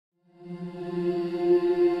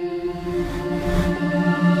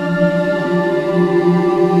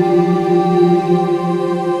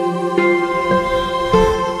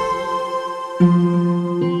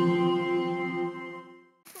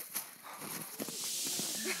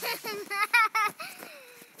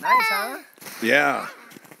Nice, huh? Yeah.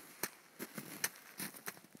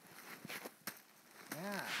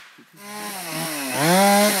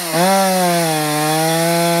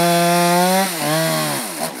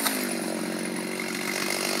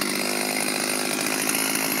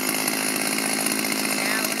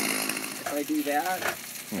 If I do that,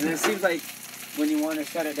 and then it seems like when you want to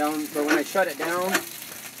shut it down, but when I shut it down,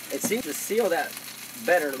 it seems to seal that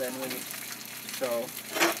better than when you, so,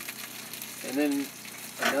 and then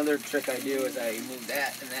another trick I do is I move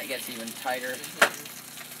that, and that gets even tighter,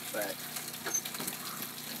 but,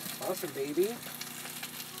 awesome, baby.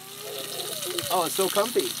 Oh, it's so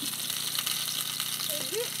comfy.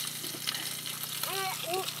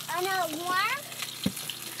 I know, warm?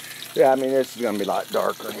 Yeah, I mean, this is going to be a lot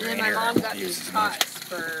darker. And then my mom got these cots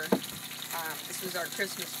for, this was our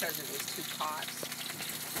Christmas present, these 2 cots.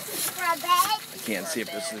 For a bed? I can't see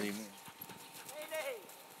if this is even...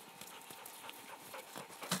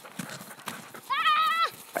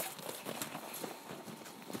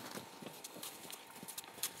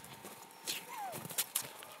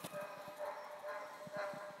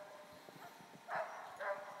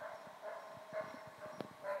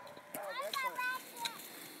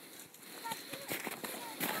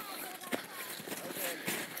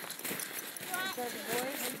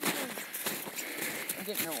 I'm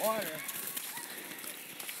getting the water.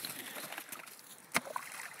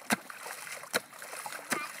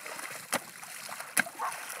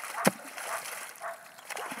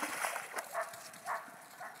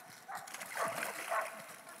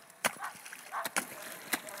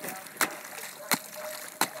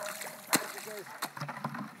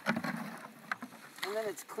 And then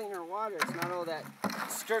it's cleaner water. It's not all that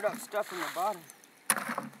stirred up stuff in the bottom.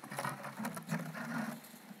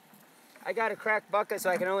 I got a cracked bucket so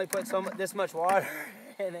I can only put this much water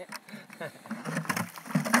in it. That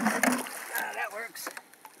works.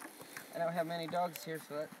 I don't have many dogs here,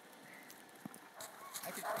 so that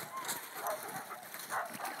I could.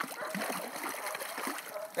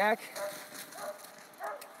 Back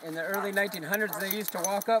in the early 1900s, they used to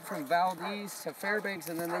walk up from Valdez to Fairbanks,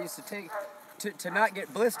 and then they used to take to not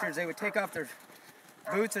get blisters. They would take off their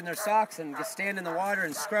boots and their socks and just stand in the water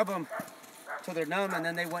and scrub them till they're numb, and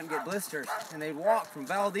then they wouldn't get blisters. And they'd walk from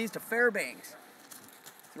Valdez to Fairbanks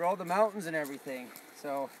through all the mountains and everything.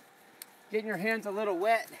 So getting your hands a little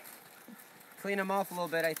wet, clean them off a little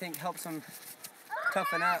bit, I think helps them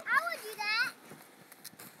toughen up. I would do that.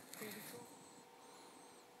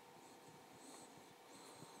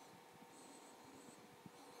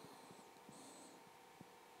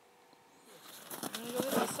 Look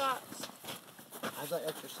at the socks. I've got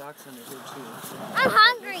extra socks under here too. I'm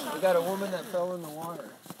hungry. We got a woman that fell in the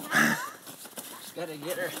water. Just gotta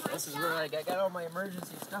get her. This is where I got all my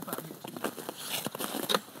emergency stuff out here too.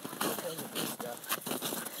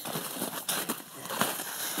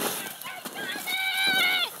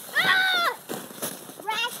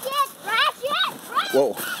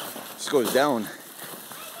 Whoa, this goes down.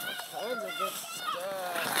 Tons of good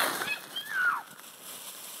stuff.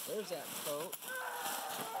 There's that coat.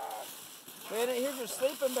 Wait, here's your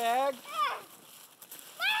sleeping bag.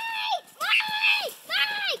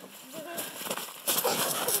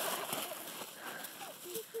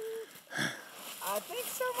 I think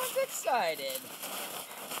someone's excited.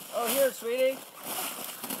 Oh, here, sweetie.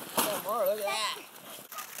 Got more. Look at that.